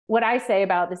what I say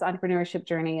about this entrepreneurship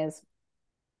journey is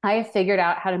I have figured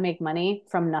out how to make money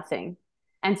from nothing.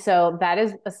 And so that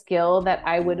is a skill that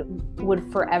I would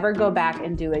forever go back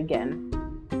and do again.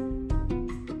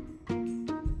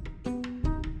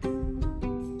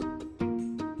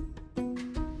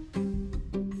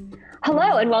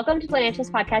 Hello, and welcome to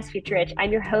Financials Podcast Future Rich.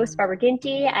 I'm your host, Barbara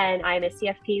Ginty, and I'm a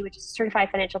CFP, which is a Certified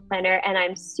Financial Planner. And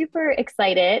I'm super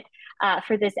excited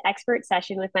for this expert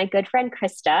session with my good friend,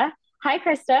 Krista. Hi,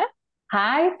 Krista.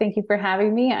 Hi, thank you for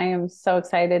having me. I am so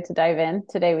excited to dive in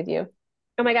today with you.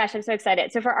 Oh my gosh, I'm so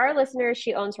excited. So for our listeners,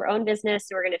 she owns her own business.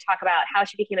 So we're going to talk about how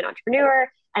she became an entrepreneur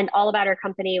and all about her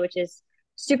company, which is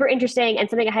super interesting and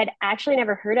something I had actually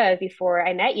never heard of before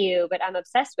I met you, but I'm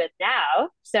obsessed with now.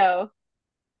 So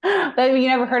But you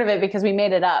never heard of it because we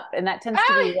made it up, and that tends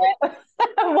to be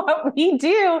what we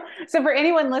do. So for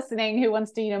anyone listening who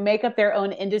wants to, make up their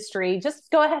own industry,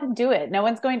 just go ahead and do it. No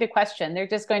one's going to question. They're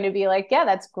just going to be like, yeah,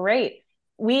 that's great.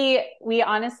 We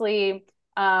honestly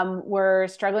were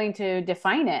struggling to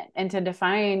define it and to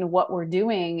define what we're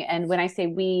doing. And when I say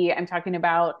we, I'm talking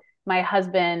about my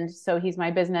husband. So he's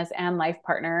my business and life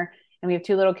partner, and we have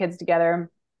two little kids together.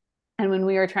 And when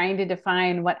we were trying to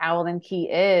define what Owl and Key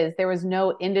is, there was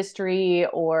no industry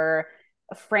or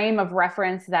a frame of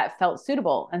reference that felt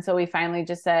suitable. And so we finally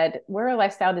just said, we're a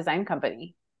lifestyle design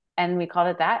company. And we called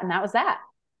it that. And that was that.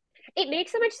 it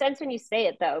makes so much sense when you say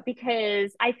it, though,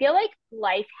 because I feel like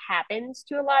life happens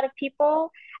to a lot of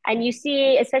people. And you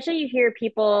see, especially you hear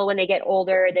people when they get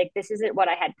older, like, this isn't what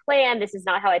I had planned. This is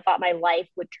not how I thought my life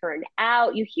would turn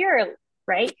out. You hear,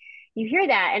 right? You hear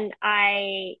that.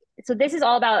 So this is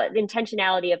all about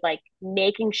intentionality of like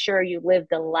making sure you live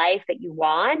the life that you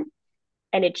want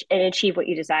and achieve what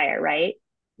you desire, right?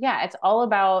 Yeah, it's all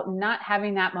about not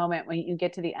having that moment when you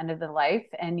get to the end of the life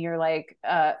and you're like,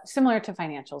 similar to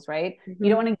financials, right? You Mm-hmm.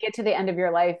 don't want to get to the end of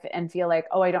your life and feel like,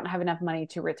 oh, I don't have enough money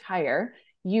to retire.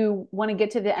 You want to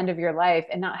get to the end of your life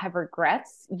and not have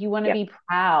regrets. You want to Yep. be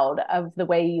proud of the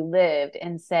way you lived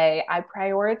and say, I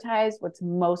prioritize what's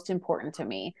most important to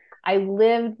me. I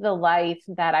lived the life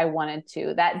that I wanted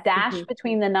to. That dash Mm-hmm.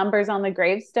 between the numbers on the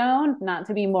gravestone, not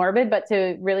to be morbid, but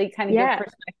to really kind of give Yeah.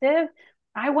 perspective.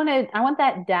 I want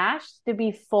that dash to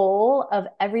be full of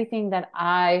everything that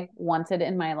I wanted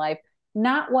in my life,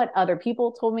 not what other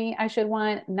people told me I should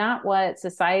want, not what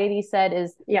society said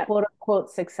is Yeah. quote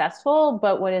unquote successful,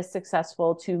 but what is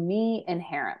successful to me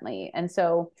inherently. And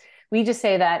so we just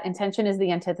say that intention is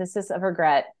the antithesis of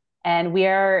regret. And we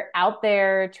are out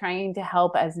there trying to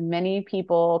help as many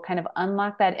people kind of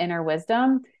unlock that inner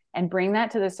wisdom and bring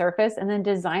that to the surface and then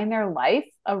design their life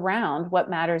around what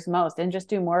matters most and just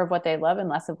do more of what they love and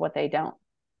less of what they don't.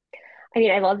 I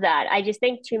mean, I love that. I just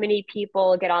think too many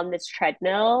people get on this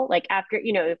treadmill. Like after,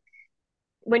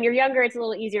 when you're younger, it's a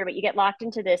little easier, but you get locked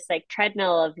into this like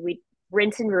treadmill of we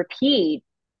rinse and repeat,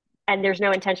 and there's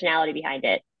no intentionality behind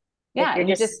it. Like Yeah, you're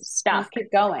you just just stuck.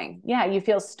 keep going. Yeah, you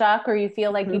feel stuck or you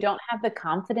feel like you Mm-hmm. don't have the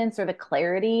confidence or the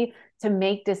clarity to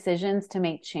make decisions, to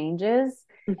make changes.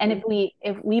 And Mm-hmm.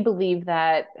 if we believe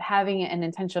that having an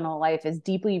intentional life is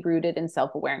deeply rooted in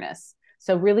self-awareness.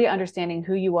 So really understanding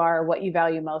who you are, what you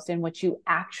value most, and what you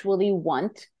actually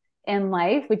want in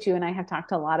life, which you and I have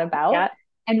talked a lot about, Yeah.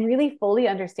 and really fully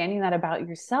understanding that about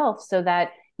yourself so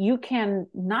that you can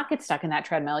not get stuck in that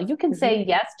treadmill. You can Mm-hmm. say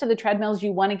yes to the treadmills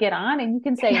you want to get on, and you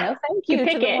can say no, thank You you to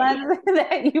pick the it. ones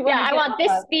that you Yeah, want to I get want off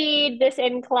this of. speed, this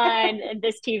incline, and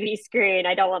this TV screen.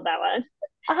 I don't want that one.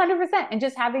 100%. And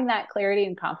just having that clarity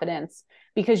and confidence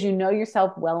because you know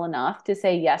yourself well enough to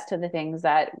say yes to the things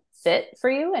that fit for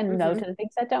you and no Mm-hmm. to the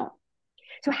things that don't.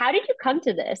 So how did you come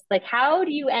to this? Like, how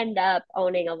do you end up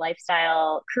owning a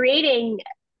lifestyle, creating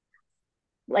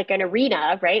like an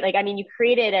arena, right? Like, I mean, you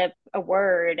created a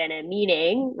word and a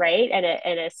meaning, right? And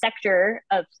a sector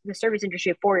of the service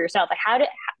industry for yourself. Like,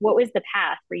 what was the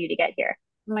path for you to get here?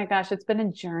 Oh my gosh, it's been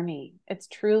a journey. It's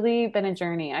truly been a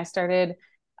journey. I started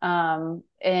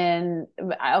in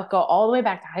I'll go all the way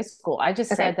back to high school. I just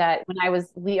said Okay. that when I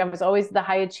was always the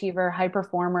high achiever, high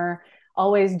performer,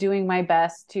 always doing my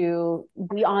best to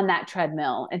be on that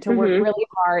treadmill and to work Mm-hmm. really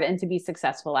hard and to be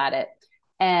successful at it.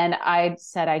 And I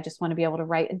said I just want to be able to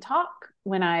write and talk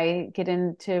when I get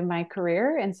into my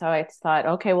career. And so I thought,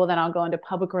 okay, well then I'll go into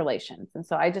public relations. And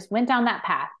so I just went down that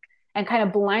path and kind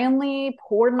of blindly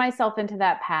poured myself into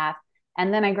that path.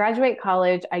 And then I graduate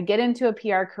college, I get into a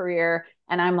PR career,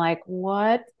 and I'm like,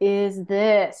 what is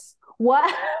this?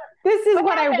 What? This is What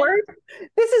what I happened? worked.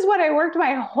 This is what I worked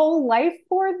my whole life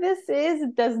for.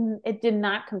 It did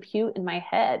not compute in my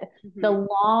head. The Mm-hmm.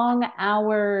 long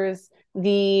hours,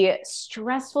 the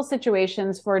stressful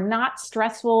situations for not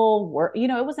stressful work.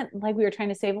 It wasn't like we were trying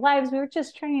to save lives. We were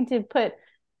just trying to put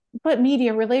but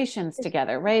media relations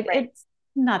together, right? Right. It's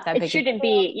not that It big a shouldn't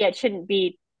deal. be, yeah, it shouldn't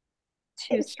be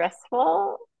too It's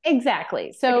stressful.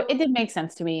 exactly. So Okay. it did make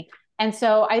sense to me. And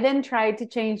so I then tried to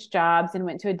change jobs and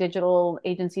went to a digital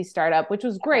agency startup, which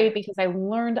was Okay. great because I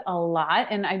learned a lot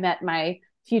and I met my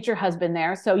future husband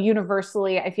there. So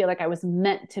universally, I feel like I was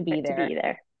meant to be Meant to there. be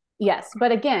there. Yes.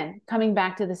 But again, coming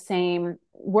back to the same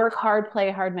work hard,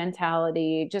 play hard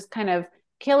mentality, just kind of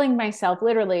killing myself,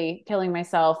 literally killing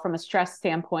myself from a stress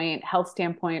standpoint, health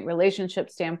standpoint, relationship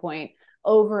standpoint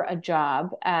over a job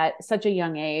at such a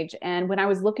young age. And when I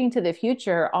was looking to the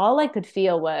future, all I could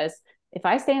feel was if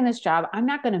I stay in this job, I'm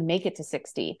not going to make it to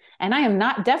 60. And I am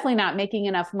not definitely not making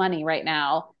enough money right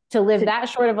now to live To that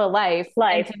short of a life and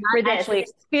life to not for this. actually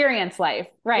experience life.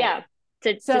 Right. Yeah.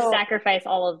 To So sacrifice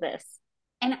all of this.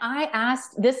 and I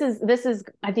asked, this is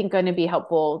I think going to be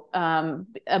helpful.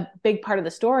 A big part of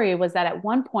the story was that at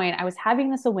one point I was having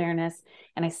this awareness,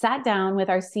 and I sat down with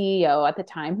our CEO at the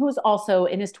time, who was also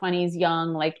in his 20s,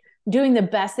 young, like doing the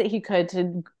best that he could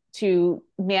to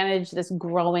manage this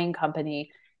growing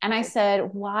company. And I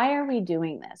said, why are we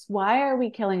doing this? Why are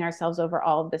we killing ourselves over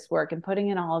all of this work and putting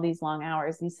in all of these long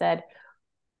hours? And he said,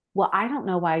 well, I don't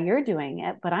know why you're doing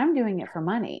it, but I'm doing it for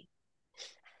money.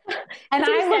 And That's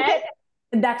what he I looked said. at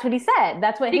that's what he said.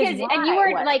 That's what his Because and you why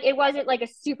weren't was. like it wasn't like a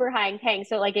super high paying,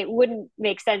 so like it wouldn't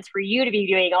make sense for you to be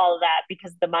doing all of that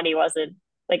because the money wasn't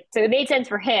like so it made sense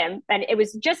for him and it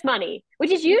was just money,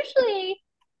 which is usually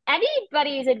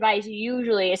anybody's advice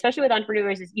usually, especially with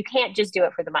entrepreneurs, is you can't just do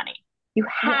it for the money. You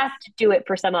have Yes. to do it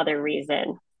for some other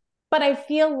reason. But I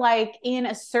feel like in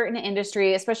a certain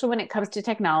industry, especially when it comes to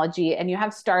technology and you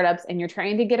have startups and you're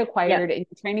trying to get Yep. acquired and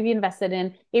you're trying to be invested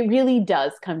in, it really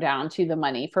does come down to the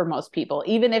money for most people.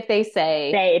 Even if they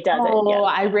say, Say it doesn't. oh,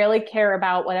 Yep. I really care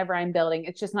about whatever I'm building,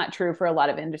 it's just not true for a lot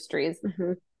of industries.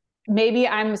 Mm-hmm. Maybe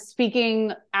I'm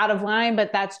speaking out of line,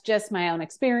 but that's just my own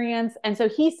experience. And so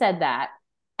he said that.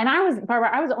 And I was,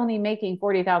 Barbara, I was only making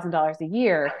 $40,000 a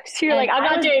year. So you're And like, I'm I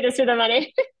not was doing this for the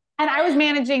money. and I was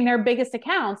managing their biggest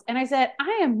accounts. And I said,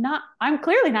 I'm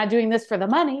clearly not doing this for the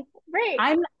money. Right.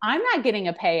 I'm not getting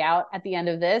a payout at the end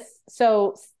of this.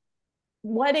 So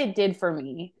what it did for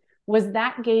me was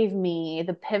that gave me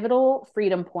the pivotal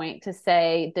freedom point to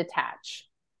say Right.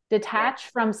 detach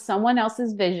from someone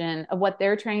else's vision of what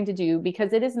they're trying to do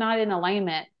because it is not in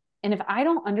alignment. And if I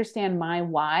don't understand my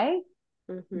why,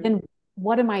 Mm-hmm. then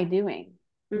what am I doing?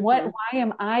 Mm-hmm. Why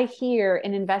am I here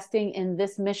and investing in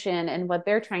this mission and what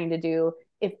they're trying to do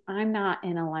if I'm not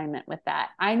in alignment with that?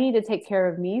 I need to take care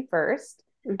of me first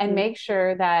and Mm-hmm. make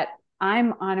sure that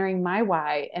I'm honoring my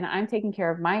why and I'm taking care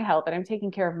of my health and I'm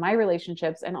taking care of my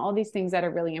relationships and all these things that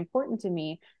are really important to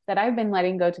me that I've been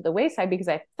letting go to the wayside because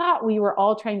I thought we were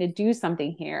all trying to do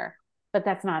something here, but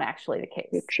that's not actually the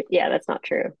case. Yeah, that's not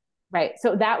true. Right.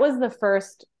 So that was the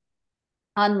first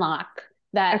unlock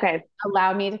that Okay.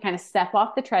 allowed me to kind of step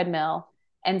off the treadmill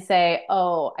and say,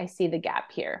 oh, I see the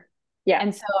gap here. Yeah.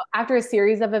 And so after a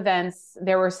series of events,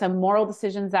 there were some moral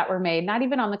decisions that were made, not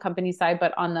even on the company side,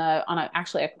 but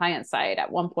actually a client side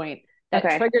at one point that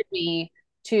Okay. triggered me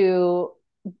to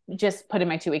just put in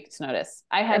my 2 weeks notice.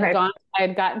 Okay. I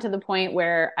had gotten to the point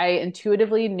where I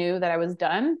intuitively knew that I was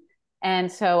done.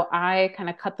 And so I kind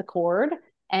of cut the cord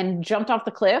and jumped off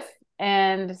the cliff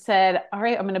and said, all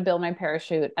right, I'm going to build my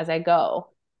parachute as I go.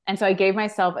 And so I gave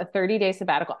myself a 30-day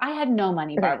sabbatical. I had no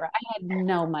money, Okay. Barbara. I had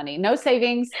no money, no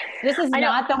savings. This is I know.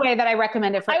 not the way that I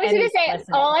recommend it for I was gonna anyone say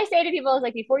all listening. I say to people is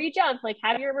like before you jump, like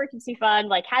have your emergency fund,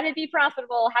 like have it be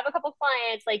profitable, have a couple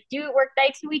clients, like do it work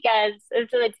nights and weekends, and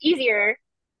so it's easier.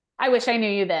 I wish I knew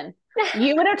you then.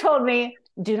 You would have told me,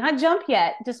 do not jump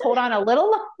yet. Just hold on a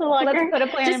little. Let's Longer. put a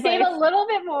plan in Just save place. a little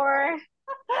bit more.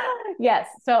 Yes.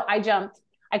 So I jumped.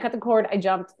 I cut the cord. I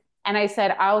jumped. And I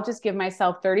said, I'll just give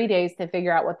myself 30 days to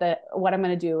figure out what I'm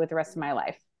going to do with the rest of my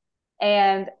life.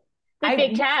 And The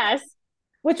big I, task.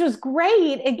 which was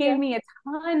great. It gave Yeah. me a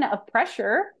ton of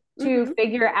pressure to Mm-hmm.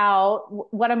 figure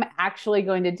out what I'm actually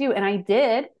going to do. And I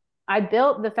did. I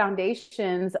built the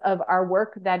foundations of our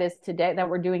work that is today, that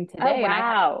we're doing Oh today.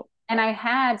 wow. I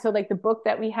had, so like the book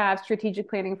that we have, Strategic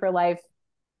Planning for Life,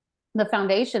 the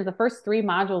foundations, the first 3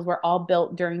 modules were all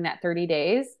built during that 30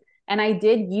 days. And I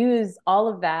did use all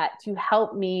of that to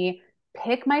help me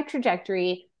pick my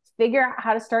trajectory, figure out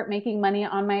how to start making money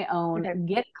on my own, Okay.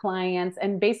 get clients.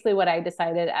 And basically, what I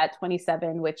decided at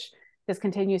 27, which this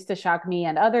continues to shock me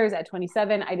and others at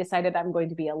 27, I decided I'm going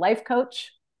to be a life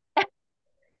coach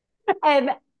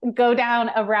and go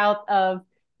down a route of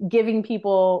giving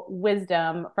people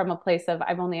wisdom from a place of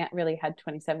I've only really had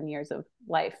 27 years of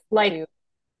life Like to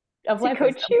of to life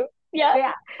coach wisdom. you. Yeah.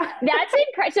 Yeah. That's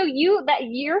incredible. So you that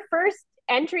your first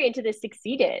entry into this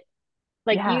succeeded.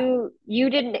 Like Yeah. you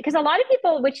didn't, because a lot of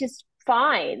people, which is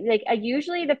fine. Like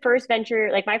usually the first venture,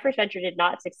 like my first venture did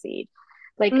not succeed.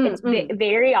 Like it's Mm-mm.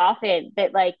 very often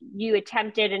that like you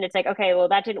attempt it and it's like, okay, well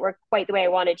that didn't work quite the way I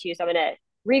wanted to, so I'm gonna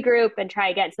regroup and try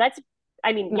again. So that's,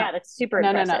 I mean, No, yeah, that's super no.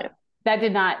 impressive. That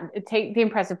did not take the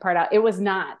impressive part out. It was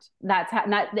not. Not.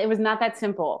 It was not that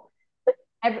simple.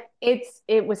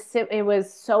 It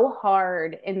was so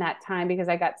hard in that time because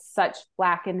I got such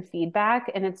flack and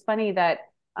feedback. And it's funny that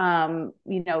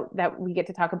that we get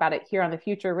to talk about it here on the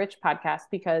Future Rich podcast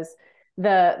because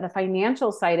the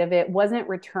financial side of it wasn't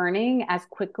returning as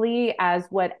quickly as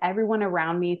what everyone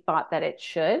around me thought that it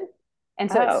should.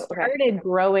 And so it Oh, okay. started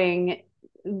growing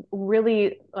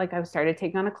really, like I started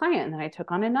taking on a client, and then I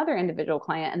took on another individual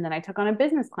client, and then I took on a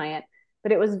business client.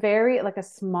 But it was very like a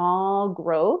small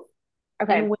growth. And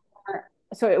Okay.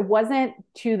 so it wasn't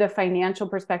to the financial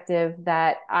perspective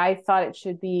that I thought it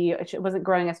should be. It wasn't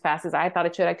growing as fast as I thought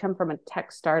it should. I come from a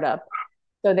tech startup.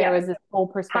 So there Yeah. was this whole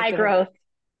High perspective of growth,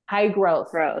 high growth.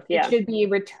 growth. It Yeah. should be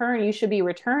return. You should be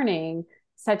returning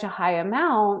such a high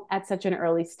amount at such an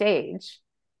early stage.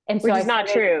 And so Which I is not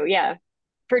started true. Yeah.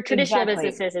 For traditional exactly.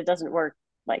 businesses, it doesn't work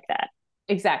like that.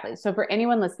 Exactly. So for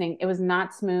anyone listening, it was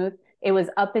not smooth. It was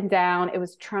up and down. It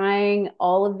was trying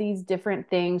all of these different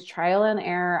things, trial and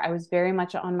error. I was very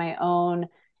much on my own.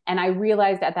 And I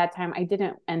realized at that time I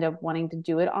didn't end up wanting to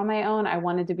do it on my own. I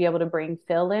wanted to be able to bring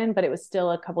Phil in, but it was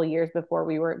still a couple years before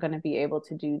we were going to be able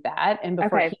to do that and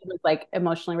before Okay. he was like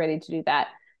emotionally ready to do that.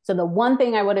 So the one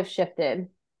thing I would have shifted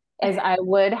is I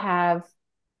would have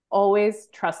always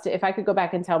trusted if I could go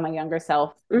back and tell my younger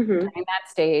self Mm-hmm. during that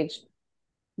stage,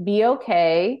 be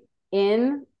okay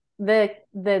in the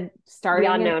The starting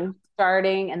and unknown.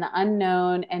 starting and the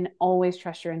unknown, and always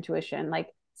trust your intuition. Like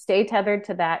stay tethered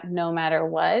to that no matter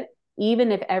what,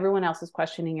 even if everyone else is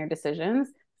questioning your decisions.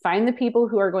 Find the people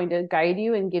who are going to guide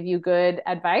you and give you good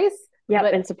advice, Yep.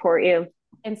 but And support you.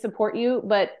 and support you.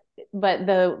 But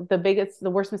the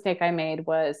worst mistake I made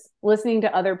was listening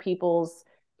to other people's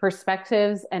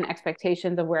perspectives and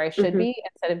expectations of where I should Mm-hmm. be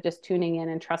instead of just tuning in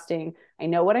and trusting I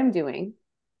know what I'm doing.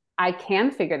 I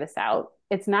can figure this out.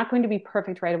 It's not going to be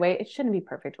perfect right away. It shouldn't be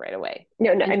perfect right away.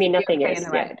 No, no, And I just mean, be nothing okay in is.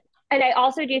 the Yeah. ride. And I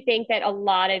also do think that a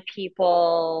lot of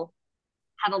people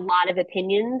have a lot of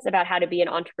opinions about how to be an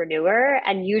entrepreneur.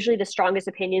 And usually the strongest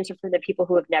opinions are from the people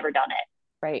who have never done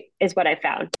Right. it, is what I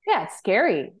found. Yeah, it's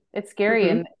scary. It's scary.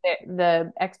 Mm-hmm. And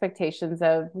the expectations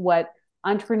of what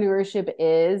entrepreneurship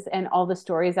is and all the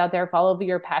stories out there, follow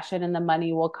your passion and the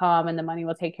money will come and the money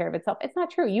will take care of itself. It's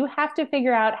not true. You have to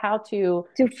figure out how To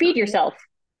feed yourself.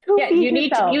 to Yeah, feed you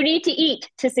yourself. need to eat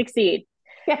to succeed.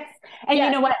 Yes. And you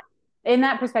Yeah. know what? In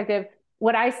that perspective,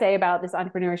 what I say about this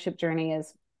entrepreneurship journey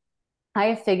is I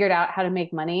have figured out how to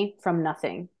make money from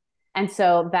nothing. And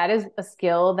so that is a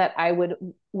skill that I would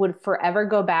forever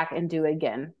go back and do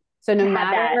again. So no To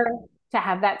have matter that. to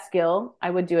have that skill, I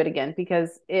would do it again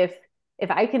because if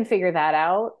I can figure that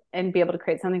out and be able to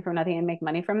create something from nothing and make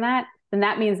money from that, then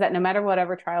that means that no matter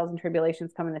whatever trials and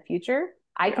tribulations come in the future,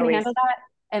 I You can handle always, that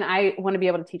and I want to be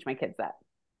able to teach my kids that.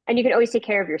 and you can always take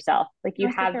care of yourself. Like I you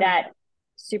always take have care of that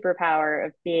myself. superpower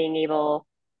of being able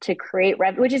to create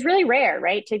revenue, which is really rare,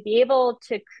 right? To be able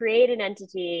to create an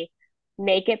entity,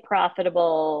 make it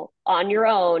profitable on your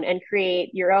own, and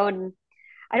create your own.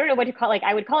 I don't know what to call it. Like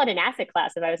I would call it an asset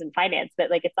class if I was in finance, but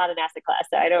like it's not an asset class,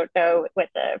 so I don't know what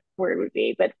the word would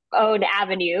be. But own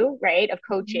avenue, right, of Mhm.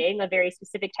 coaching, a very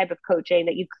specific type of coaching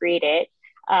that you created.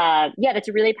 Yeah, that's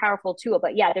a really powerful tool.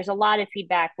 But yeah, there's a lot of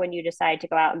feedback when you decide to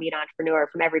go out and be an entrepreneur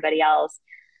from everybody else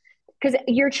because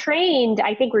you're trained.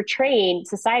 I think we're trained.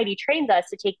 Society trains us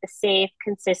to take the safe,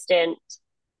 consistent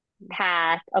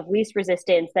path of least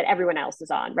resistance that everyone else is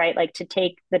on, right? Like to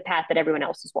take the path that everyone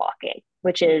else is walking,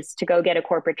 which is to go get a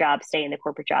corporate job, stay in the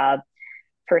corporate job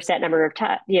for a set number of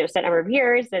set number of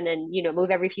years, and then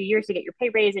move every few years to get your pay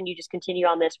raise, and you just continue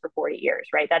on this for 40 years,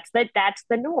 right? That's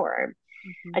the norm.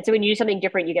 Mhm. And so when you do something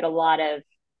different, you get a lot of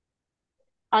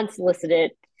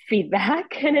unsolicited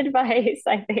feedback and advice,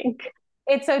 I think.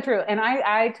 It's so true. And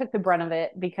I took the brunt of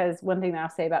it because one thing that I'll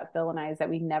say about Phil and I is that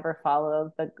we never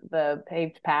follow the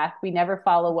paved path. We never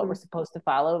follow what we're Mm-hmm. supposed to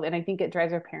follow. And I think it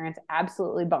drives our parents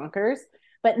absolutely bonkers.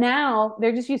 But now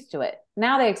they're just used to it.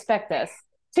 Now they expect us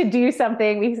to do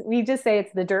something. We just say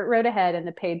it's the dirt road ahead and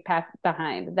the paved path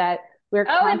behind. That we're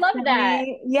Oh, I love that.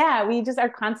 constantly, yeah, we just are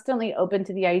constantly open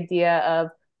to the idea of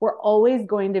we're always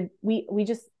going to we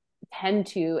just tend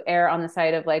to err on the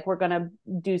side of like we're going to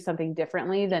do something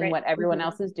differently than Different. what everyone Mm-hmm.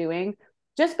 else is doing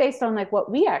just based on like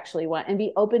what we actually want and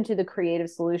be open to the creative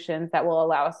solutions that will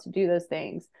allow us to do those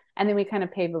things and then we kind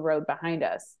of pave a road behind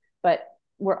us but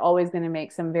we're always going to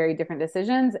make some very different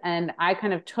decisions. And I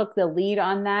kind of took the lead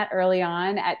on that early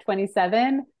on at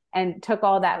 27 and took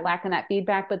all that flack and that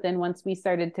feedback. But then once we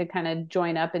started to kind of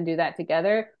join up and do that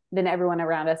together, then everyone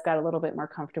around us got a little bit more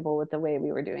comfortable with the way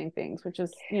we were doing things, which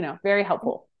is, very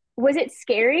helpful. Was it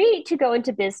scary to go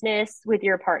into business with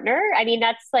your partner? I mean,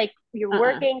 that's like you're Uh-uh.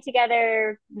 working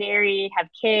together, married, have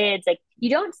kids. Like you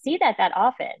don't see that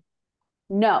often.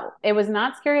 No, it was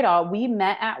not scary at all. We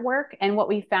met at work, and what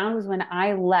we found was when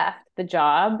I left the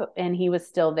job and he was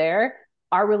still there,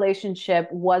 our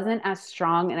relationship wasn't as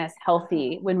strong and as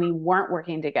healthy when we weren't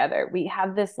working together. We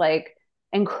have this like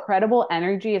incredible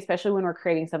energy, especially when we're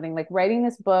creating something. Like writing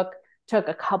this book took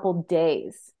a couple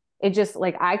days. It just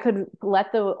like I could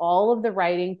let the all of the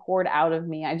writing poured out of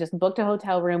me. I just booked a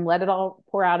hotel room, let it all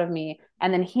pour out of me,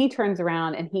 and then he turns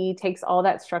around and he takes all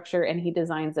that structure and he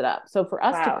designs it up. So for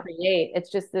us to Wow. create,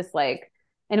 it's just this like,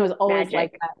 and it was always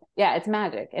like Magic. that. Yeah, it's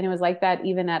magic. And it was like that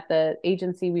even at the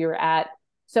agency we were at.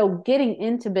 So getting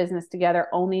into business together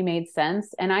only made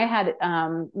sense. And I had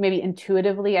maybe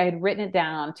intuitively, I had written it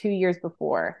down 2 years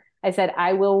before. I said,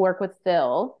 I will work with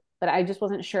Phil, but I just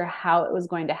wasn't sure how it was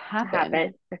going to To happen.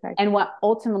 happen. Okay. And what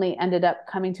ultimately ended up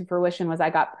coming to fruition was I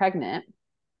got pregnant.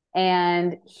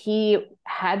 And he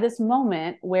had this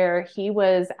moment where he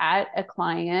was at a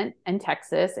client in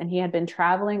Texas and he had been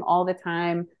traveling all the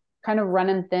time, kind of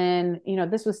running thin.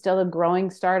 This was still a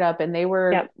growing startup and they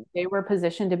were Yep. they were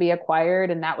positioned to be acquired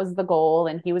and that was the goal.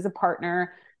 And he was a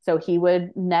partner. So he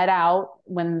would net out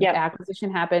when the Yep.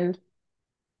 acquisition happened.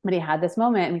 But he had this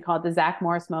moment, and we call it the Zach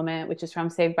Morris moment, which is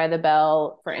from Saved by the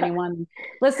Bell. For anyone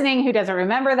listening who doesn't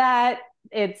remember that,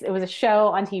 it was a show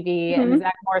on TV, and the Mhm.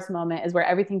 Zach Morris moment is where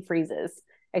everything freezes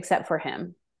except for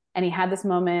him. And he had this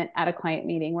moment at a client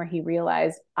meeting where he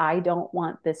realized, I don't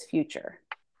want this future.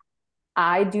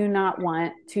 I do not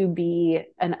want to be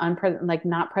an unpresent, like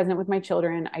not present with my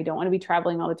children. I don't want to be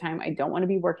traveling all the time. I don't want to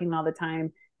be working all the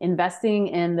time, investing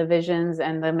in the visions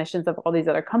and the missions of all these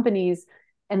other companies.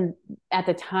 And at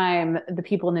the time, the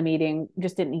people in the meeting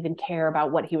just didn't even care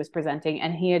about what he was presenting.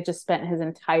 And he had just spent his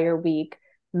entire week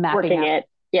mapping Working out, it.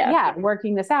 Yeah. yeah,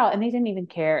 working this out. And they didn't even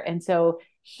care. And so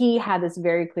he had this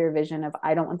very clear vision of,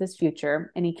 I don't want this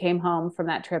future. And he came home from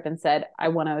that trip and said, I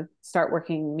want to start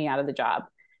working me out of the job.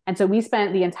 And so we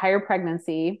spent the entire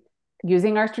pregnancy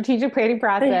using our strategic planning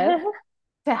process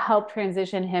to help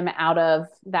transition him out of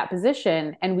that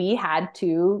position. And we had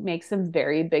to make some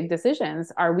very big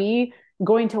decisions. Are we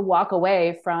going to walk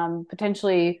away from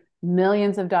potentially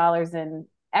millions of dollars in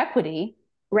equity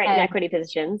Right in and, equity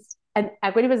positions. and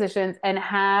equity positions and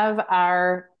have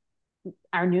our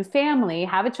new family,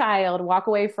 have a child, walk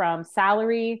away from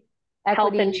salary, Health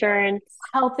equity, insurance.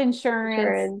 health insurance,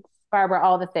 Insurance. Barbara,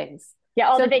 all the things. Yeah,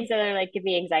 all the So things that are like give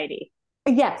me anxiety.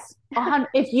 yes,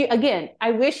 if you again,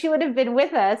 I wish you would have been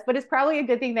with us, but it's probably a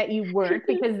good thing that you weren't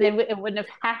because then it wouldn't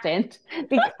have happened.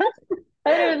 Because I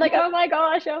would have been like, oh my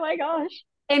gosh, oh my gosh.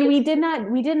 and we did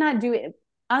not do it.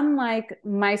 Unlike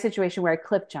my situation where I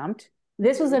clip jumped,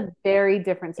 this was Mhm. a very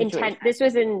different situation. This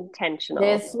was intentional.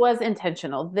 This was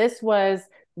intentional.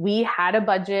 We had a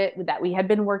budget that we had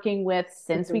been working with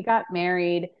since we Mhm. got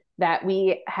married, that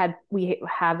we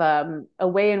have a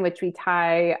way in which we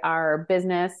tie our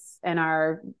business and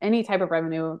our any type of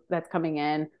revenue that's coming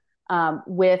in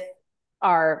with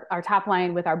our top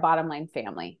line with our bottom line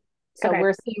family. So Okay.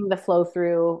 we're seeing the flow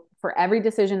through for every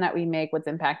decision that we make, what's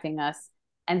impacting us.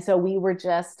 And so we were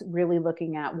just really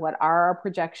looking at what are our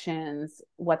projections,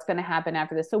 what's going to happen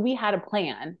after this. So we had a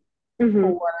plan Hmm.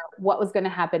 for what was going to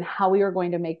happen, how we were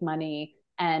going to make money,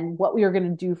 and what we were going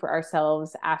to do for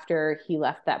ourselves after he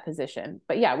left that position.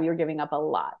 But yeah, we were giving up a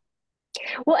lot.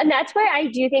 Well, and that's where I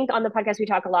do think on the podcast we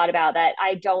talk a lot about that.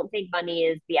 I don't think money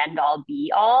is the end all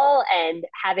be all, and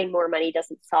having more money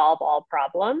doesn't solve all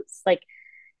problems. Like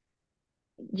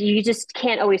you just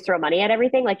can't always throw money at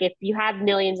everything. Like if you have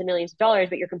millions and millions of dollars,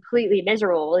 but you're completely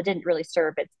miserable, it didn't really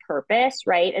serve its purpose,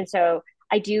 right? And so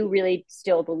I do really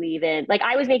still believe in like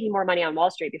I was making more money on Wall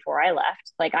Street before I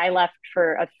left. Like I left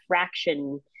for a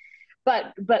fraction,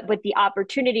 but with the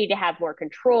opportunity to have more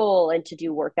control and to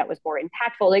do work that was more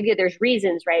impactful. Like there's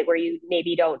reasons, right, where you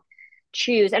maybe don't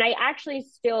choose. And I actually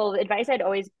still advice I'd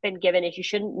always been given is you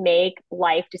shouldn't make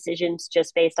life decisions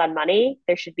just based on money.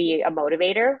 There should be a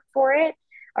motivator for it,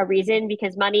 a reason,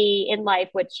 because money in life,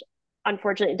 which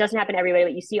unfortunately it doesn't happen every way,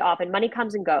 but you see often money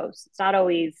comes and goes. It's not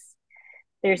always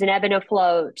there's an ebb and a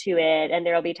flow to it. And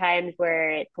there'll be times where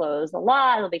it flows a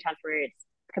lot. There'll be times where it's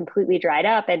completely dried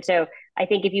up. And so I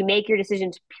think if you make your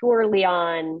decisions purely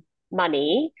on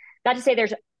money, not to say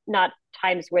there's not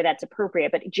times where that's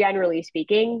appropriate, but generally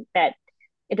speaking, that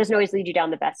it doesn't always lead you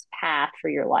down the best path for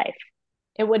your life.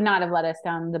 it would not have led us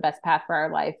down the best path for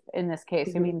our life in this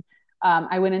case. I mean,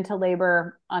 I went into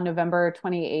labor on November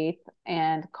 28th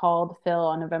and called Phil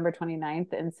on November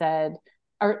 29th and said,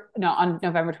 or no, on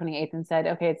November 28th and said,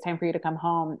 okay, it's time for you to come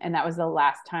home. And that was the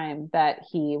last time that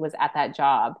he was at that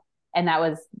job. And that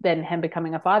was then him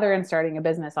becoming a father and starting a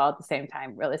business all at the same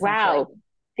time, really, essentially. Wow.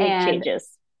 Big And changes.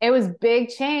 it was big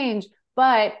change.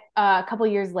 But a couple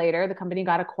of years later, the company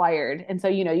got acquired. And so,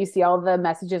 you see all the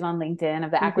messages on LinkedIn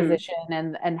of the acquisition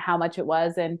and how much it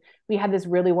was. And we had this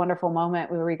really wonderful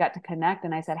moment where we got to connect.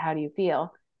 And I said, how do you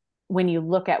feel when you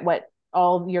look at what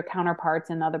all your counterparts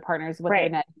and other partners, what they're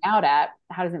netting out at?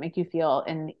 How does it make you feel?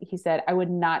 And he said, I would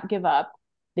not give up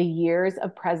the years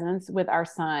of presence with our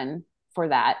son for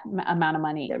that amount of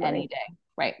money any day.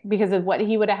 Right. Because of what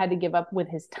he would have had to give up with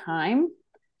his time.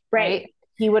 Right.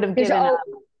 He would have given up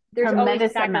there's always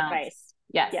tremendous sacrifice. amounts.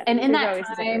 Yes. And in that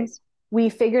time, we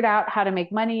figured out how to make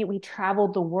money. We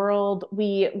traveled the world.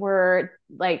 We were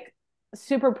like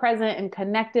super present and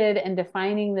connected and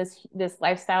defining this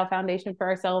lifestyle foundation for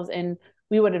ourselves. And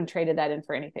we wouldn't have traded that in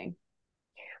for anything.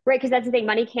 Right. Because that's the thing.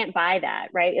 Money can't buy that,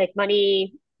 right? Like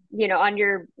money, on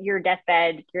your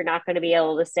deathbed, you're not going to be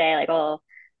able to say like, oh,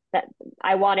 that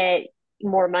I want it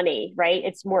more money, right?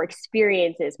 It's more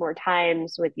experiences, more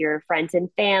times with your friends and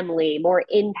family, more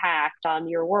impact on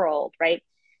your world, right?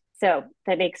 So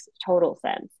that makes total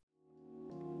sense.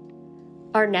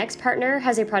 Our next partner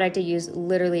has a product I use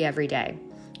literally every day.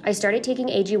 I started taking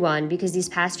AG1 because these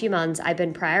past few months I've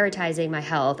been prioritizing my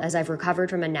health as I've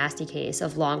recovered from a nasty case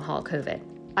of long haul COVID.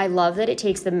 I love that it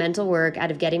takes the mental work out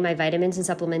of getting my vitamins and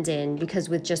supplements in because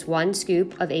with just one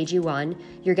scoop of AG1,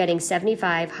 you're getting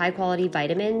 75 high-quality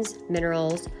vitamins,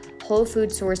 minerals, whole food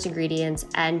sourced ingredients,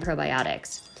 and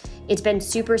probiotics. It's been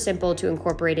super simple to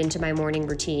incorporate into my morning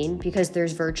routine because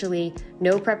there's virtually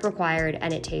no prep required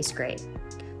and it tastes great.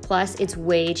 Plus, it's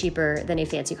way cheaper than a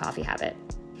fancy coffee habit.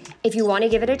 If you want to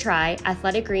give it a try,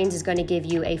 Athletic Greens is going to give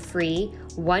you a free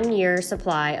 1-year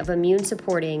supply of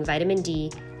immune-supporting vitamin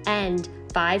D and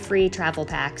 5 free travel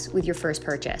packs with your first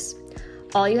purchase.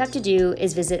 All you have to do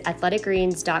is visit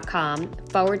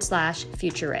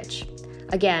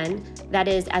athleticgreens.com/futurerich. Again, that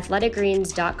is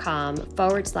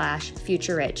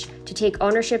athleticgreens.com/futurerich to take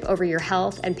ownership over your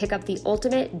health and pick up the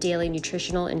ultimate daily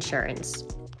nutritional insurance.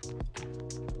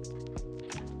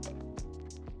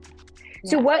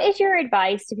 So what is your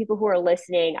advice to people who are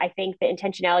listening? I think the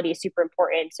intentionality is super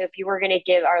important. So if you were going to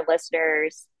give our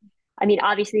listeners, I mean,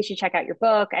 obviously you should check out your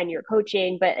book and your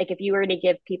coaching, but like if you were going to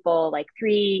give people like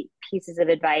 3 pieces of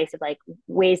advice of like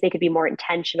ways they could be more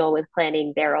intentional with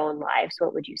planning their own lives,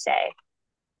 what would you say?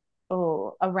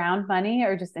 Oh, around money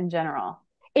or just in general?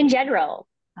 In general.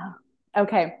 Oh,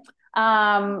 okay.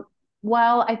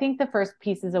 Well, I think the first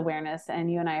piece is awareness,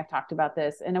 and you and I have talked about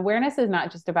this. And awareness is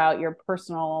not just about your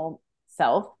personal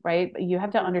self, right? But you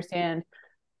have to understand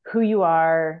who you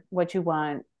are, what you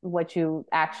want, what you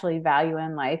actually value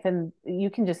in life. And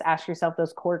you can just ask yourself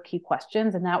those core key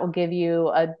questions, and that will give you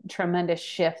a tremendous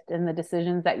shift in the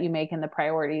decisions that you make and the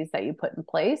priorities that you put in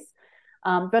place.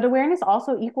 But awareness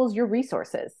also equals your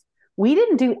resources. We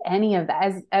didn't do any of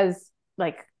that as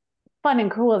like fun and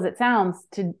cool as it sounds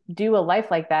to do a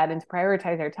life like that and to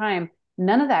prioritize our time.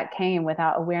 None of that came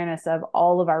without awareness of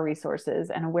all of our resources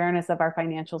and awareness of our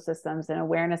financial systems and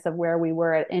awareness of where we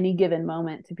were at any given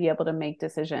moment to be able to make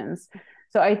decisions.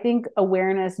 So I think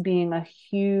awareness being a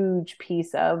huge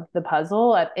piece of the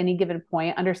puzzle at any given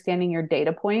point, understanding your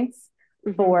data points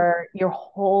for your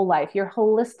whole life, your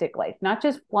holistic life, not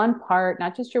just one part,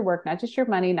 not just your work, not just your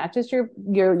money, not just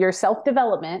your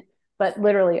self-development, but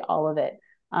literally all of it.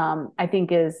 I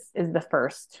think is the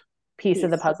first piece of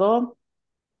the puzzle.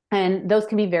 And those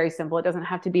can be very simple. It doesn't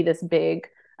have to be this big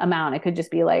amount. It could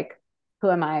just be like, who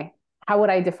am I? How would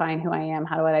I define who I am?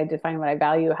 How do I define what I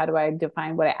value? How do I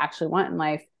define what I actually want in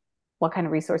life? What kind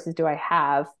of resources do I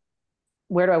have?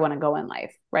 Where do I want to go in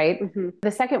life? Right.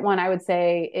 The second one I would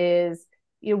say is,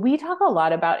 we talk a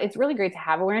lot about, it's really great to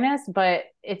have awareness, but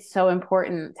it's so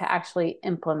important to actually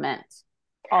implement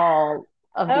all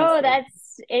of these things.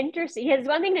 That's interesting. It's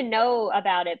one thing to know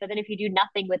about it, but then if you do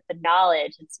nothing with the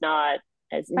knowledge, it's not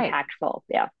as impactful.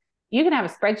 Yeah. You can have a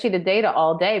spreadsheet of data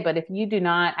all day, but if you do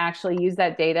not actually use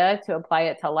that data to apply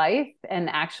it to life and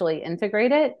actually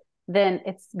integrate it, then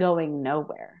it's going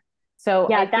nowhere. So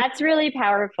yeah, that's really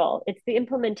powerful. It's the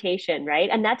implementation, right?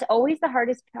 And that's always the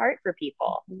hardest part for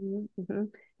people.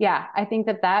 Yeah, I think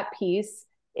that piece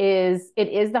is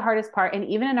the hardest part. And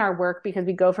even in our work, because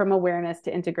we go from awareness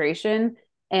to integration,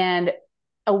 and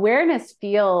awareness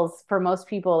feels for most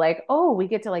people like, oh, we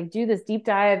get to like do this deep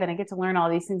dive and I get to learn all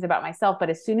these things about myself.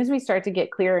 But as soon as we start to get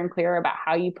clearer and clearer about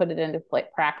how you put it into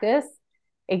practice,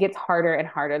 it gets harder and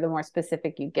harder the more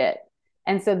specific you get.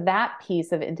 And so that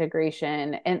piece of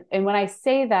integration, and when I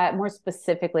say that more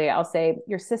specifically, I'll say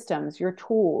your systems, your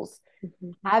tools,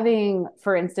 having,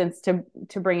 for instance, to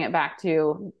bring it back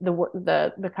to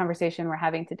the conversation we're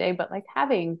having today, but like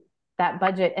having that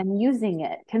budget and using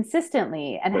it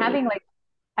consistently and having like,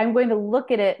 I'm going to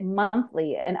look at it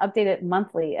monthly and update it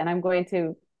monthly, and I'm going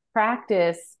to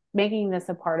practice making this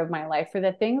a part of my life for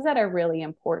the things that are really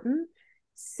important.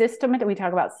 We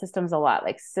talk about systems a lot,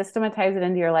 like systematize it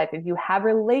into your life. If you have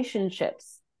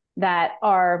relationships that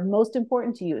are most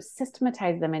important to you,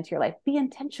 systematize them into your life. Be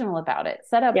intentional about it.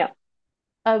 Set up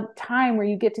a time where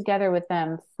you get together with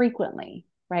them frequently,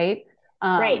 right?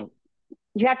 Right.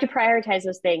 You have to prioritize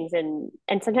those things, and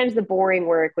sometimes the boring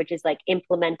work, which is like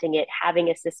implementing it, having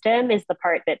a system, is the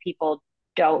part that people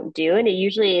don't do, and it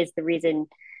usually is the reason.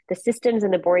 The systems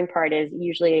and the boring part is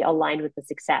usually aligned with the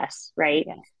success, right?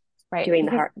 Yes. Right. Doing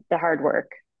the hard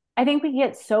work. I think we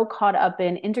get so caught up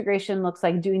in integration looks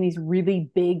like doing these really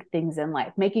big things in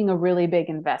life, making a really big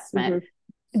investment,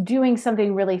 doing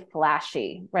something really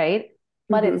flashy, right?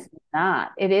 But it's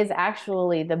not. It is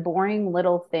actually the boring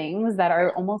little things that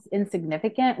are almost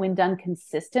insignificant when done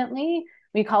consistently.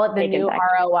 We call it the new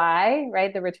ROI,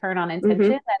 right? The return on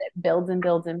intention, that it builds and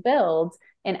builds and builds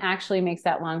and actually makes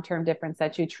that long-term difference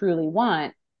that you truly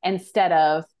want, instead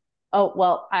of, oh,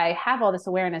 well, I have all this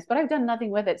awareness, but I've done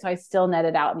nothing with it, so I still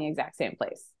netted out in the exact same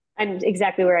place. I'm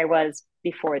exactly where I was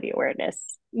before the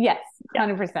awareness. Yes,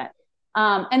 100%.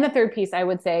 And the third piece I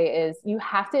would say is you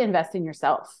have to invest in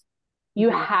yourself.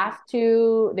 You have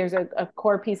to, there's a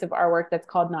core piece of our work that's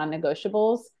called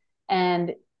non-negotiables,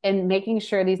 and making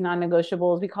sure these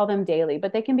non-negotiables, we call them daily,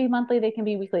 but they can be monthly, they can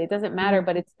be weekly, it doesn't matter,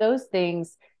 but it's those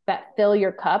things that fill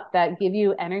your cup, that give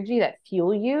you energy, that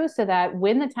fuel you, so that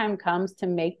when the time comes to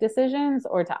make decisions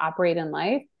or to operate in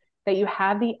life, that you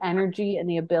have the energy and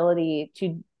the ability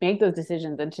to make those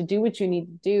decisions and to do what you need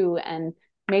to do, and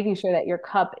making sure that your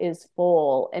cup is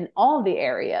full in all the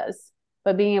areas,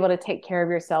 but being able to take care of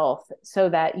yourself so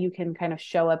that you can kind of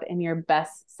show up in your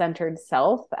best centered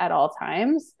self at all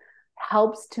times,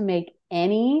 helps to make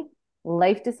any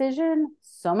life decision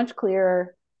so much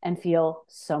clearer and feel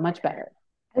so much better.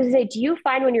 I was gonna say, do you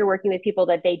find when you're working with people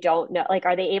that they don't know, like,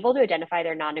 are they able to identify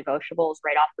their non-negotiables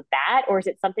right off the bat, or is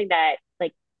it something that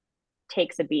like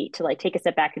takes a beat to like take a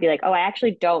step back and be like, oh, I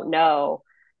actually don't know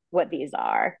what these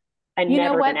are. I've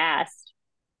never been asked.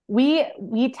 We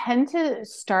tend to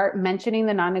start mentioning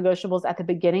the non-negotiables at the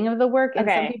beginning of the work, and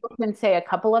some people can say a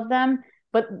couple of them,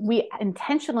 but we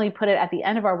intentionally put it at the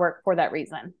end of our work for that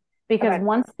reason. Because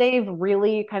once they've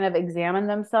really kind of examined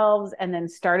themselves and then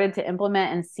started to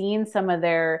implement and seen some of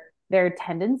their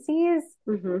tendencies,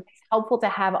 it's helpful to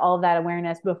have all of that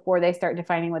awareness before they start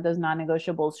defining what those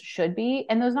non-negotiables should be.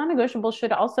 And those non-negotiables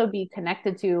should also be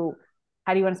connected to,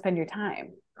 how do you want to spend your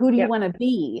time? Who do you want to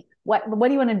be? What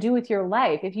do you want to do with your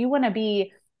life? If you want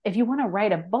to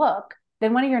write a book,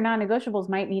 then one of your non-negotiables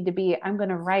might need to be, I'm going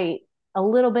to write a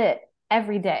little bit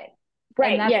every day.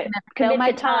 Right. Yeah.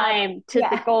 Commit the time to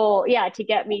the goal. Yeah. To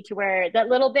get me to where that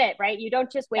little bit, right? You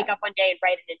don't just wake up one day and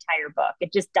write an entire book.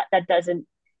 It just, it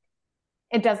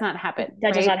does not happen.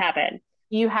 That does not happen.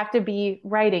 You have to be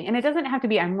writing, and it doesn't have to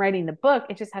be, I'm writing the book.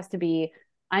 It just has to be,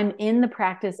 I'm in the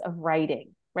practice of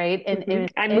writing. Right. And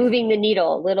I'm moving the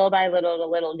needle little by little to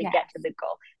little to get to the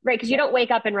goal. Right. Cause you don't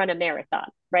wake up and run a marathon,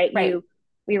 right?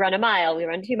 We run a mile, we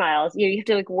run 2 miles. You have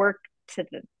to like work to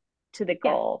the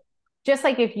goal. Just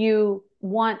like if you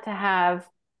want to have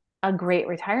a great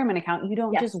retirement account, you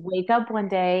don't just wake up one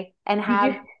day and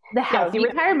have the healthy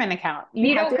retirement account.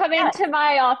 You don't come into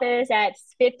my office at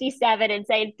 57 and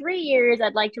say, in 3 years,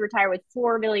 I'd like to retire with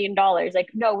 $4 million.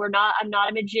 Like, no, I'm not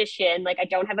a magician. Like, I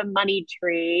don't have a money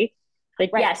tree.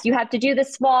 Like, yes, you have to do the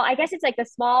small, I guess it's like the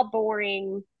small,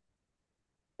 boring,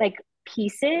 like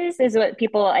pieces is what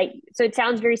people, so it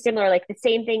sounds very similar. Like the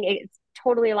same thing, it's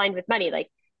totally aligned with money. Like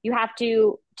you have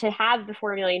to have the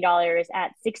 $4 million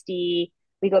at 60,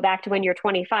 we go back to when you're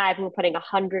 25 and we're putting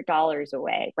 $100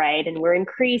 away, right? And we're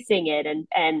increasing it.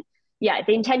 And yeah,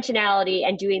 the intentionality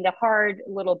and doing the hard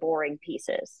little boring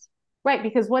pieces. Right.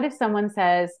 Because what if someone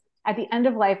says, at the end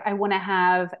of life, I want to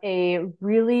have a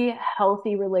really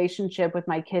healthy relationship with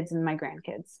my kids and my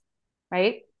grandkids,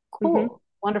 right? Cool.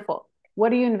 Wonderful.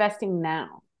 What are you investing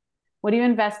now? What are you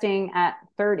investing at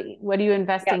 30? What are you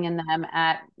investing in them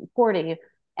at 40?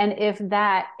 And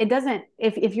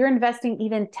if you're investing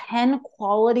even 10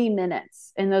 quality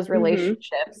minutes in those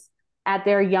relationships at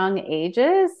their young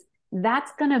ages,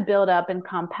 that's going to build up and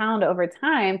compound over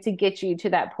time to get you to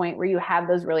that point where you have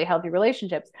those really healthy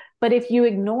relationships. But if you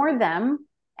ignore them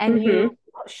and you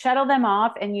shuttle them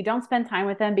off and you don't spend time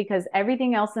with them because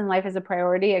everything else in life is a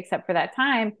priority except for that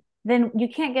time, then you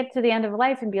can't get to the end of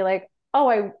life and be like,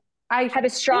 oh, I have a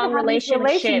should strong have these relationship.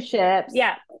 relationships.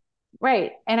 Yeah.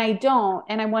 Right. And I don't.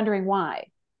 And I'm wondering why.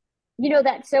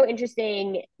 That's so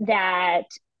interesting that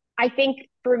I think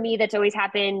for me, that's always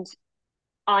happened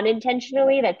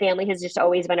unintentionally, that family has just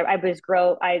always been,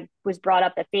 I was brought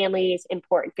up that family is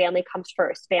important. Family comes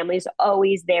first. Family is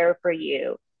always there for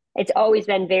you. It's always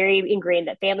been very ingrained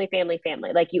that family, family,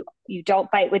 family. Like you don't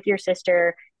fight with your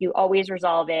sister. You always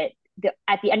resolve it.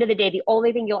 At the end of the day, the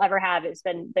only thing you'll ever have is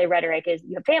been the rhetoric is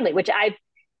you have family, which I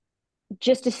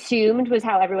just assumed was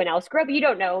how everyone else grew up. You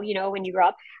don't know, when you grow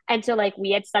up. And so like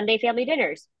we had Sunday family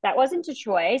dinners. That wasn't a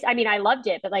choice. I mean, I loved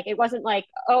it, but like it wasn't like,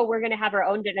 oh, we're gonna have our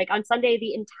own dinner. Like on Sunday,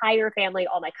 the entire family,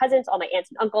 all my cousins, all my aunts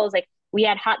and uncles, like we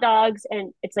had hot dogs,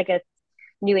 and it's like a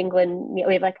New England meal.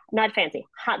 We have like not fancy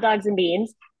hot dogs and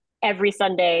beans every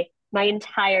Sunday my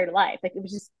entire life. Like it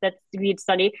was just that we had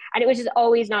Sunday, and it was just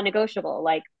always non-negotiable.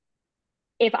 Like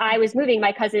if I was moving,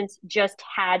 my cousins just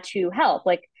had to help.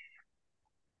 Like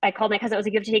I called my cousin. I was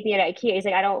like, "You have to take me to IKEA." He's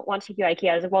like, "I don't want to take you to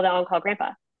IKEA." I was like, "Well, then I'll call Grandpa.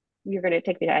 You're going to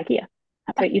take me to IKEA.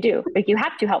 That's what you do. Like, you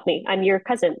have to help me. I'm your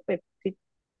cousin.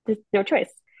 There's no choice."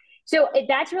 So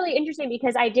that's really interesting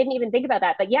because I didn't even think about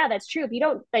that. But yeah, that's true. If you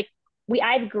don't like,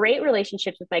 I have great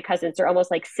relationships with my cousins. They're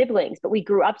almost like siblings, but we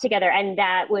grew up together, and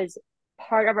that was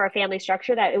part of our family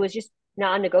structure. That it was just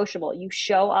non-negotiable. You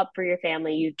show up for your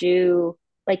family. You do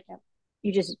like,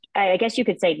 you just. I guess you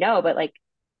could say no, but like,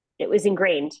 it was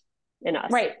ingrained in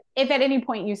us. Right. If at any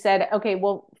point you said, okay,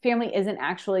 well, family isn't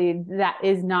actually, that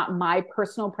is not my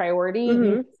personal priority,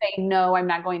 you say, no, I'm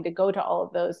not going to go to all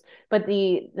of those. But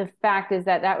the fact is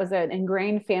that was an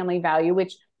ingrained family value,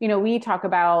 which, we talk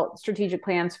about strategic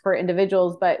plans for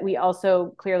individuals, but we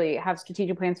also clearly have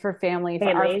strategic plans for family, for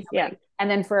our family. Yeah. And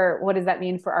then for what does that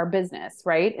mean for our business,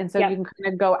 right? And so you can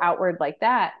kind of go outward like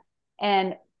that.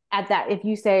 And at that, if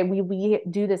you say we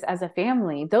do this as a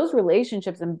family, those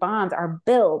relationships and bonds are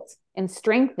built and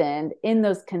strengthened in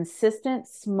those consistent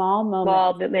small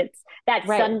moments. That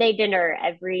Sunday dinner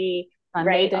every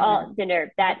Sunday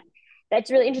dinner. That's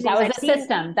really interesting. That was a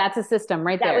system. That's a system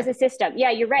right there. That was a system.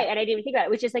 Yeah, you're right. And I didn't even think about it.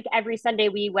 It was just like every Sunday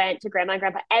we went to grandma and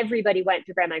grandpa. Everybody went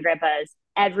to grandma and grandpa's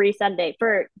every Sunday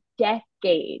for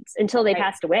decades until they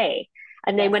passed away.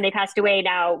 And then when they passed away,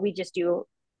 now we just do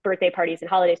birthday parties and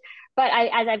holidays. But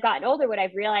as I've gotten older, what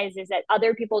I've realized is that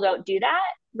other people don't do that,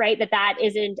 right? That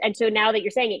isn't. And so now that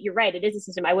you're saying it, you're right. It is a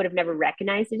system. I would have never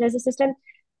recognized it as a system.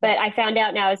 But I found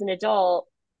out now as an adult,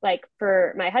 like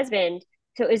for my husband,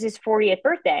 so it was his 40th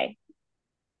birthday.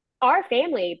 Our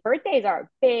family birthdays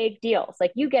are big deals.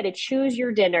 Like you get to choose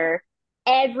your dinner.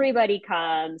 Everybody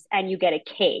comes and you get a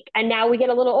cake. And now we get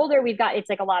a little older. It's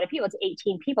like a lot of people. It's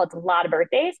 18 people. It's a lot of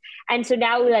birthdays. And so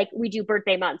now we do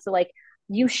birthday month. So like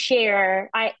you share,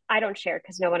 I don't share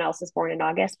because no one else is born in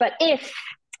August, but if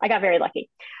I got very lucky,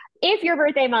 if your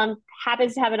birthday month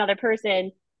happens to have another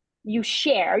person, you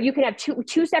share. You can have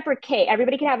two separate cake.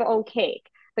 Everybody can have their own cake,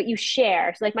 but you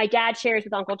share. So like my dad shares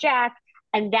with Uncle Jack,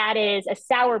 and that is a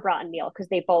sauerbraten meal because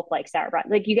they both like sauerbraten.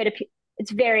 Like you get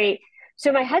it's very.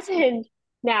 So my husband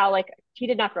now, like he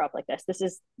did not grow up like this.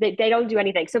 They don't do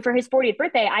anything. So for his 40th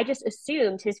birthday, I just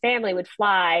assumed his family would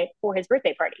fly for his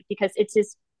birthday party because it's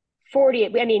his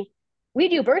 40th. I mean, we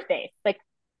do birthdays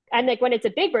and like when it's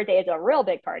a big birthday, it's a real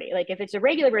big party. Like if it's a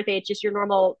regular birthday, it's just your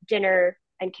normal dinner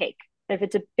and cake. If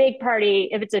it's a big party,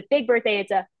 if it's a big birthday,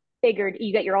 it's a bigger,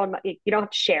 you get your own, you don't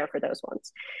have to share for those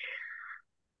ones.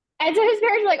 And so his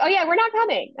parents were like, "Oh yeah, we're not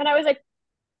coming." And I was like,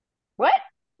 "What?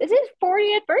 This is his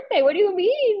 40th birthday. What do you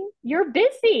mean? You're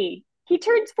busy. He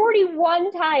turns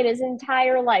 41 times his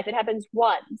entire life. It happens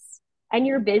once. And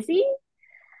you're busy?"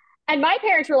 And my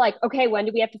parents were like, "Okay, when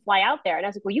do we have to fly out there?" And I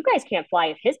was like, "Well, you guys can't fly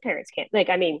if his parents can't."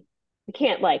 Like, I mean, we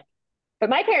can't but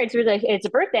my parents were like, "It's a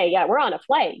birthday. Yeah, we're on a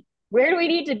flight. Where do we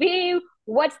need to be?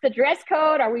 What's the dress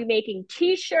code? Are we making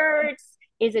t-shirts?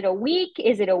 Is it a week?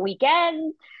 Is it a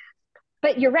weekend?"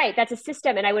 But you're right. That's a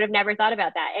system. And I would have never thought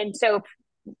about that. And so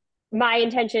my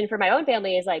intention for my own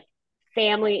family is like,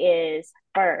 family is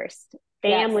first.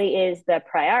 Family is the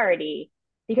priority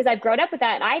because I've grown up with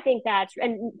that. And I think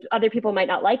and other people might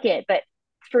not like it, but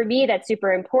for me, that's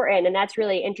super important. And that's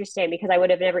really interesting because I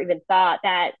would have never even thought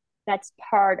that that's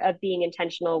part of being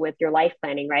intentional with your life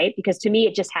planning, right? Because to me,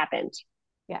 it just happened.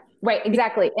 Yeah, right.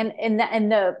 Exactly. And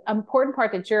the important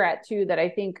part that you're at too, that I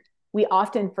think we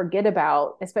often forget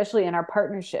about, especially in our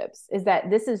partnerships, is that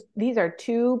these are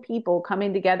two people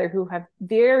coming together who have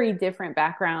very different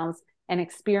backgrounds and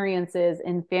experiences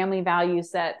and family value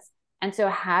sets. And so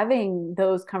having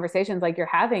those conversations like you're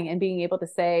having and being able to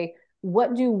say,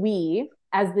 what do we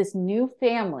as this new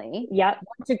family Yep.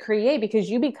 want to create, because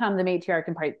you become the matriarch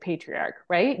and patriarch,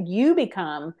 right? You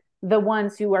become the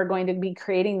ones who are going to be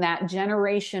creating that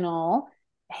generational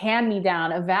hand me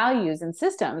down of values and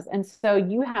systems. And so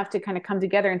you have to kind of come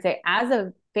together and say, as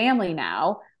a family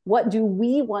now, what do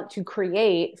we want to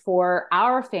create for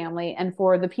our family and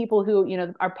for the people who, you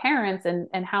know, our parents,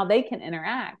 and how they can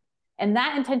interact. And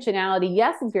that intentionality,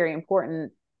 yes, is very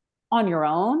important on your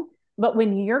own, but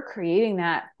when you're creating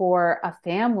that for a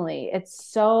family, it's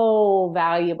so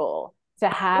valuable to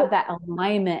have that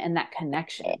alignment and that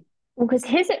connection. Because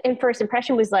his first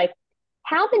impression was like,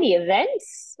 how many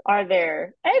events are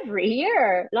there every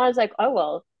year? And I was like, oh,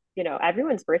 well, you know,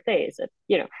 everyone's birthday is,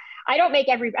 you know, I don't make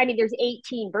I mean, there's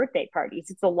 18 birthday parties.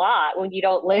 It's a lot when you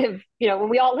don't live, you know, when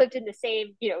we all lived in the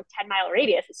same, you know, 10-mile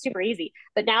radius, it's super easy.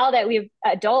 But now that we've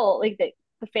adult, like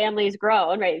the family's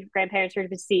grown, right? Grandparents are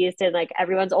deceased and like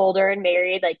everyone's older and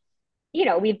married, like, you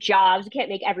know, we have jobs. We can't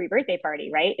make every birthday party,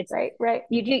 right? It's right.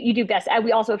 You do best. And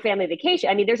we also have family vacation.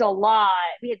 I mean, there's a lot.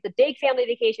 We have the big family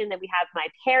vacation, then we have my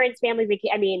parents' family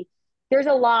vacation. I mean, there's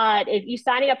a lot. If you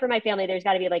signing up for my family, there's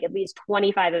got to be like at least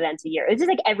 25 events a year. It's just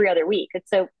like every other week. It's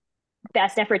so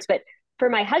best efforts. But for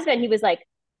my husband, he was like,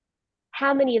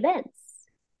 how many events?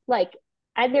 Like,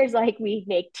 and there's like, we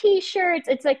make t-shirts.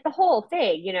 It's like the whole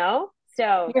thing, you know?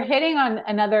 So you're hitting on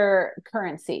another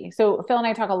currency. So Phil and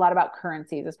I talk a lot about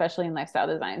currencies, especially in lifestyle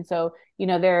design. So, you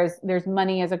know, there's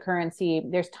money as a currency,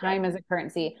 there's time as a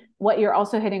currency. What you're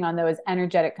also hitting on though is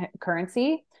energetic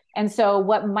currency. And so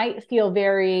what might feel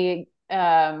very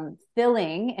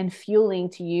filling and fueling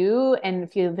to you and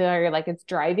feel very like it's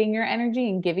driving your energy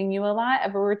and giving you a lot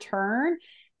of a return,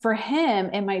 for him,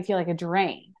 it might feel like a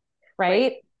drain,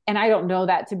 right? And I don't know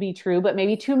that to be true, but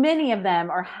maybe too many of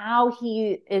them, or how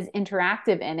he is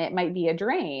interactive in it, might be a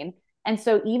drain. And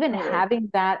so even having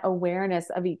that awareness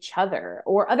of each other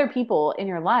or other people in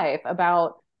your life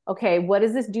about, okay, what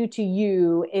does this do to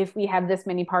you if we have this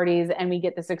many parties and we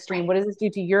get this extreme? What does this do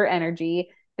to your energy?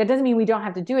 That doesn't mean we don't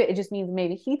have to do it. It just means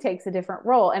maybe he takes a different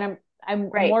role. And I'm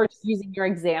more just using your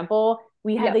example.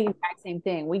 We have the exact same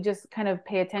thing. We just kind of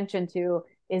pay attention to,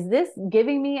 is this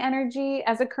giving me energy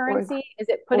as a currency? Is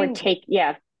it putting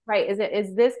right?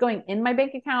 Is this going in my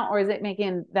bank account, or is it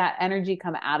making that energy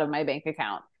come out of my bank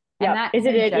account? And that is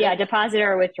it deposit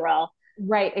or withdrawal?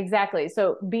 Right, exactly.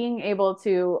 So being able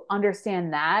to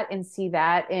understand that and see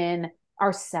that in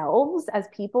ourselves as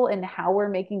people and how we're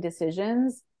making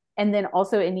decisions, and then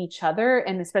also in each other,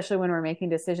 and especially when we're making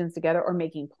decisions together or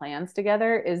making plans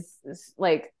together, is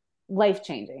like life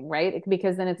changing, right?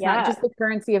 Because then it's not just the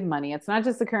currency of money, it's not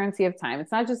just the currency of time,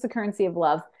 it's not just the currency of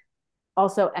love,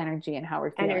 also energy and how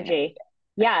we're feeling. Energy.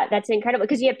 Yeah, that's incredible,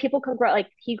 because you have people come grow, like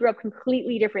he grew up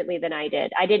completely differently than I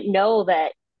did. I didn't know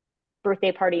that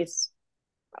birthday parties,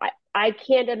 I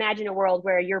can't imagine a world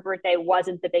where your birthday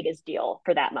wasn't the biggest deal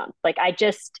for that month. Like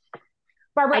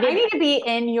Barbara, I need to be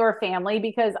in your family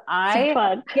because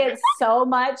I get so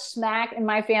much smack in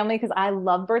my family because I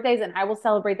love birthdays and I will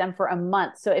celebrate them for a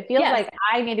month. So it feels like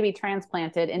I need to be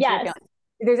transplanted into your family.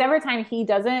 If there's ever a time he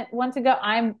doesn't want to go,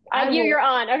 you're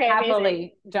on. Okay,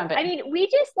 happily jump in. I mean, we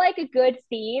just like a good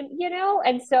theme, you know?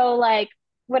 And so like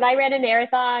when I ran a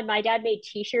marathon, my dad made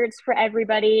t-shirts for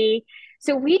everybody.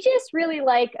 So we just really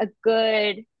like a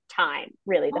good time,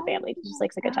 really, the family just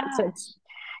likes a good time. So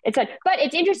it's fun. But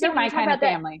it's interesting when you talk about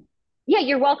family. Yeah,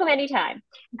 you're welcome anytime.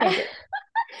 But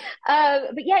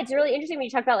yeah, it's really interesting when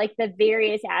you talk about like the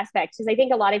various aspects, because I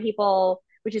think a lot of people,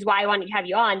 which is why I wanted to have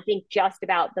you on, think just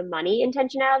about the money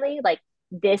intentionality. Like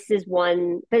this is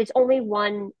one, but it's only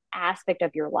one aspect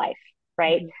of your life,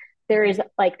 right? Mm-hmm. There is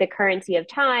like the currency of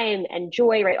time and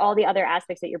joy, right? All the other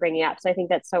aspects that you're bringing up. So I think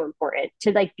that's so important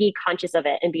to like be conscious of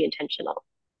it and be intentional.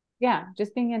 Yeah,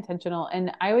 just being intentional.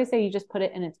 And I always say you just put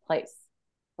it in its place,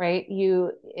 right?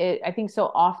 I think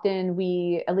so often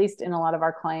we, at least in a lot of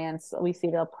our clients, we see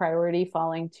the priority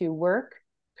falling to work,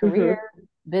 career,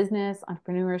 business,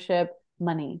 entrepreneurship,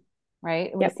 money,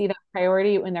 right? We see that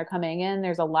priority when they're coming in.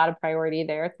 There's a lot of priority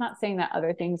there. It's not saying that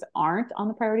other things aren't on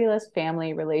the priority list: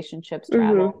 family, relationships,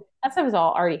 travel. That stuff is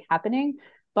all already happening.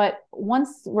 But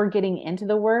once we're getting into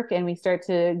the work and we start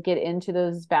to get into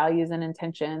those values and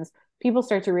intentions, people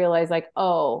start to realize like,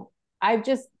 oh, I've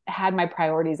just had my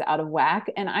priorities out of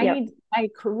whack, and I need my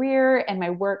career and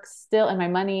my work still, and my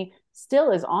money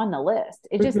still is on the list.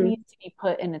 It just needs to be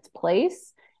put in its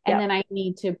place. And then I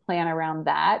need to plan around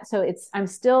that. So I'm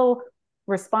still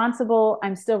responsible.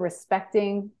 I'm still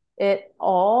respecting it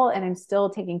all. And I'm still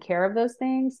taking care of those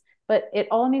things, but it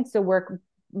all needs to work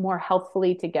more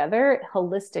healthfully together,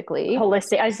 holistically. I would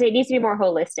say it needs to be more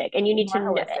holistic, and you need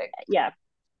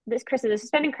to, Krista, this has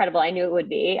been incredible. I knew it would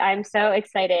be. I'm so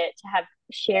excited to have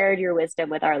shared your wisdom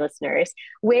with our listeners.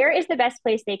 Where is the best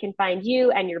place they can find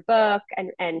you and your book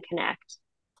and connect?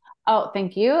 Oh,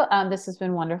 thank you. This has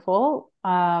been wonderful.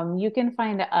 You can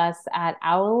find us at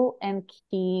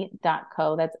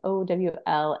owlandkey.co. That's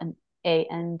OWLANDKEY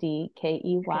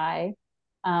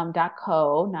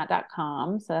 .co, not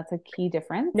 .com. So that's a key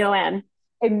difference. No M.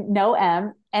 And no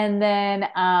M. And then,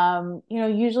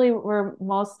 usually we're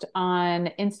most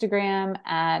on Instagram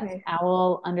at Okay.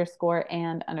 owl_and_key.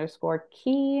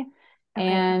 Okay.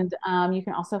 And you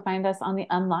can also find us on the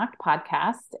Unlocked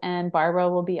podcast, and Barbara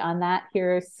will be on that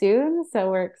here soon.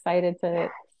 So we're excited to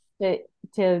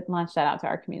launch that out to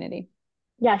our community.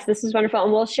 Yes, this is wonderful.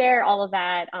 And we'll share all of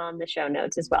that on the show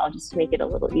notes as well, just to make it a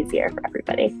little easier for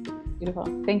everybody. Beautiful.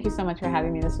 Thank you so much for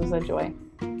having me. This was a joy.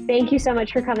 Thank you so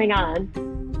much for coming on.